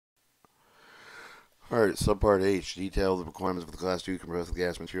Alright, Subpart H. Detail the requirements of the Class 2 compressed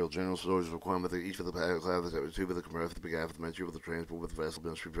gas material. General stores requirement that each of the classes have a tube of the compressed began with the material with the transport with the vessel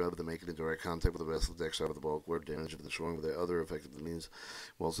must be prevented to make it in direct contact with the vessel deck side of the bulk or damage of the shoring with the other effective means.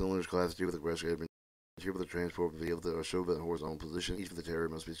 While cylinders Class 2 with the compressed gas material with the transport will be able to show in horizontal position. Each of the terror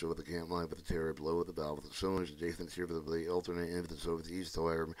must be stored at the camp line with the terror below the valve of the cylinders adjacent to the alternate end of the stove with each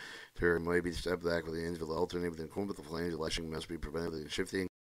terror may be stepped back with the ends of the alternate within contact with the flames. The lashing must be prevented with shifting.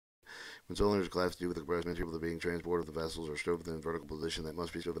 When cylinders Class 2 with the compressed material being transported of the vessels are stowed within a vertical position that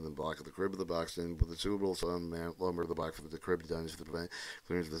must be stowed within the block of the crib of the box, then with the suitable lumber of the block for the crib done to prevent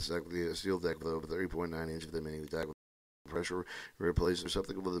clearance of the steel deck with over 3.9 inches of the remaining deck with pressure replace the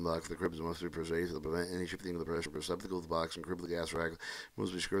receptacle of the box. The cribs must be preserved to prevent any shifting of the pressure. Receptacle of the box and crib of the gas rack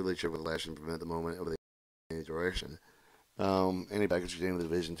must be securely checked with a lash and prevent the moment of any direction. Any package containing the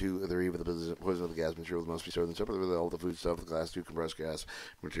Division 2 or 3 with the poison of the gas materials must be stored in separately with all the food stuff. The Class 2 compressed gas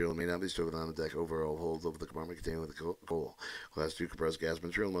material may not be stored on the deck over all holes over the compartment containing the coal. Class 2 compressed gas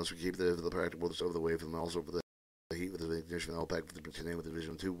material must be keep the practical to stow the way from also for the heat with the ignition all packed with the containing with the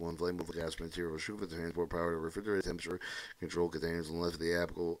Division 2 1 flammable the gas material shoot for the transport power to refrigerated temperature control containers unless the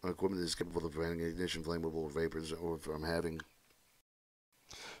applicable equipment is capable of preventing ignition flammable vapors or from having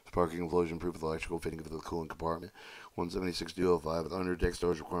sparking explosion proof of electrical fitting of the cooling compartment. 176.205 under deck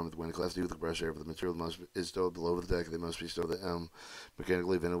storage requirement when Class 2 with the compressed air for the material is stowed below the deck. They must be stowed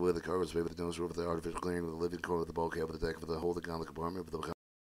mechanically ventilated with the cargo space with the nose with the artificial clearing with the living core with the bulkhead with the deck with the holding on the compartment with the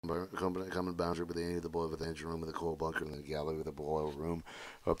common boundary with the end of the boiler with the engine room with the coal bunker and the galley with the boiler room.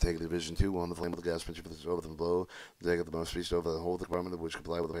 Uptake of Division 2 on the flame with the gas material with the stove and below the deck of the must be stowed for the whole of the compartment which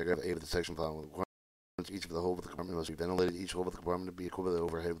comply with the paragraph 8 of the section following. Each of the hole of the compartment must be ventilated. Each hole of the compartment to be equipped with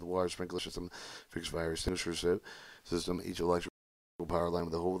overhead with the water sprinkler system, fixed fire extinguisher system. Each electrical power line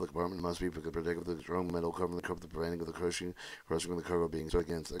with the whole of the compartment must be protected with the strong metal covering the cup, the preventing of the crushing of the cargo being so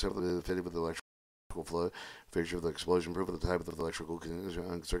against, except for the fitted with the electrical flow fixture of the explosion proof of the type of the electrical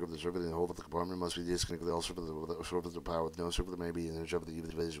circuit of the circuit in the whole of the compartment must be disconnected with all circuit of the power with no circuit may be in the of the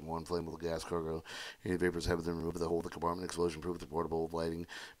Division 1 flammable gas cargo. Any vapors have been removed the whole of the compartment explosion proof of the portable lighting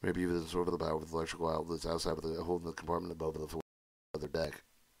may be within the source of the power with electrical outlets outside of the whole of the compartment above the floor of the deck.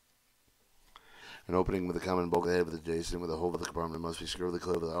 An opening with a common bulkhead with adjacent with the whole of the compartment must be securely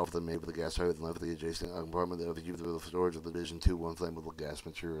closed with off the made with the gas higher than left of the adjacent compartment of the storage of the Division 2 1 flammable gas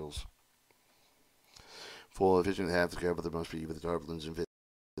materials. Full efficient half the cover there must be with the tarpaulins and fit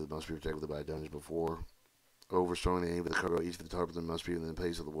that must be protected by dungeons before overstowing the aim of the cargo. Each of the tarpaulins must be in the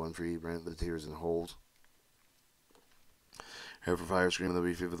place of the one free rent with the tiers and holes. After fire screen, there will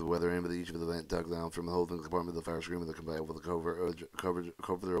be fit with the weather end with each of the vent dug down from the holding compartment of the fire screen with the combined with the cover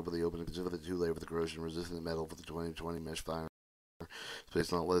over the opening consider the two layer with the corrosion resistant metal for the 2020 mesh fire.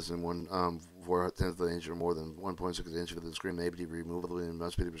 Space not less than 1/4 of an inch or more than 1.6 inch of the screen may be removable and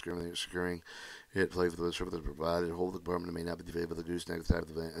must be securing it placed with the surface provided. Hold the compartment may not be defeated with the gooseneck type of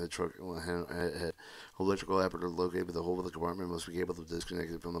the vent and the truck head. Electrical apparatus located with the whole of the compartment must be able to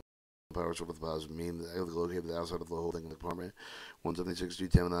disconnect it from the power source with the positive mean located outside of the holding of the compartment.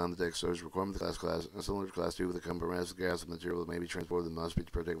 176.210 on the deck storage requirement class cylinder Class 2 with the compressed gas material that may be transported and must be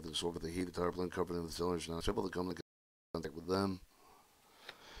protected with the source of the heat the tarpaulin covering the cylinders not simple to come in contact with them.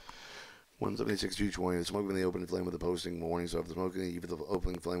 176.220 the smoke in the open flame with the posting warnings of the smoking even the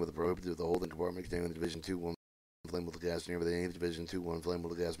opening flame with the prohibited the holding compartment containing the Division 2 1 flame with the gas near with any Division 2 1 flame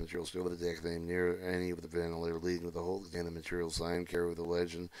with the gas material still with the deck name near any of the ventilator leading with the hole containing the material sign carry with the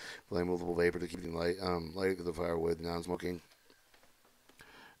legend flammable vapor to keep the light with the firewood non-smoking.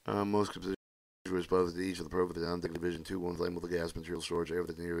 Most responsive to each of the probe of the on-deck Division 2 1 flame with the gas material storage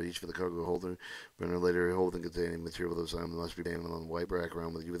everything near each for the cargo holder ventilator holding containing material of the sign must be painted on the white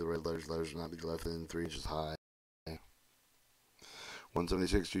background with the red letters should not be left within 3 inches high.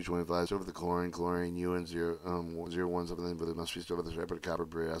 176.225 stored with the chlorine UN 017 but it must be stored with a separate copper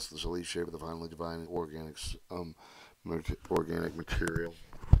brass the leaf shape of the finally divine organic material.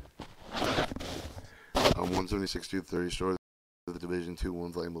 176.230 stored the Division 2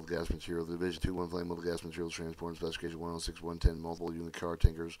 1 flammable gas material. The Division 2 1 flammable gas material transport specification 106.110 multiple unit car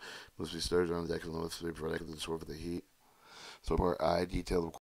tankers must be stored on the deck and must be protected and stored for the heat. So part I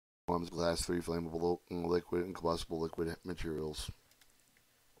detailed requirements of Class 3 flammable liquid and combustible liquid materials.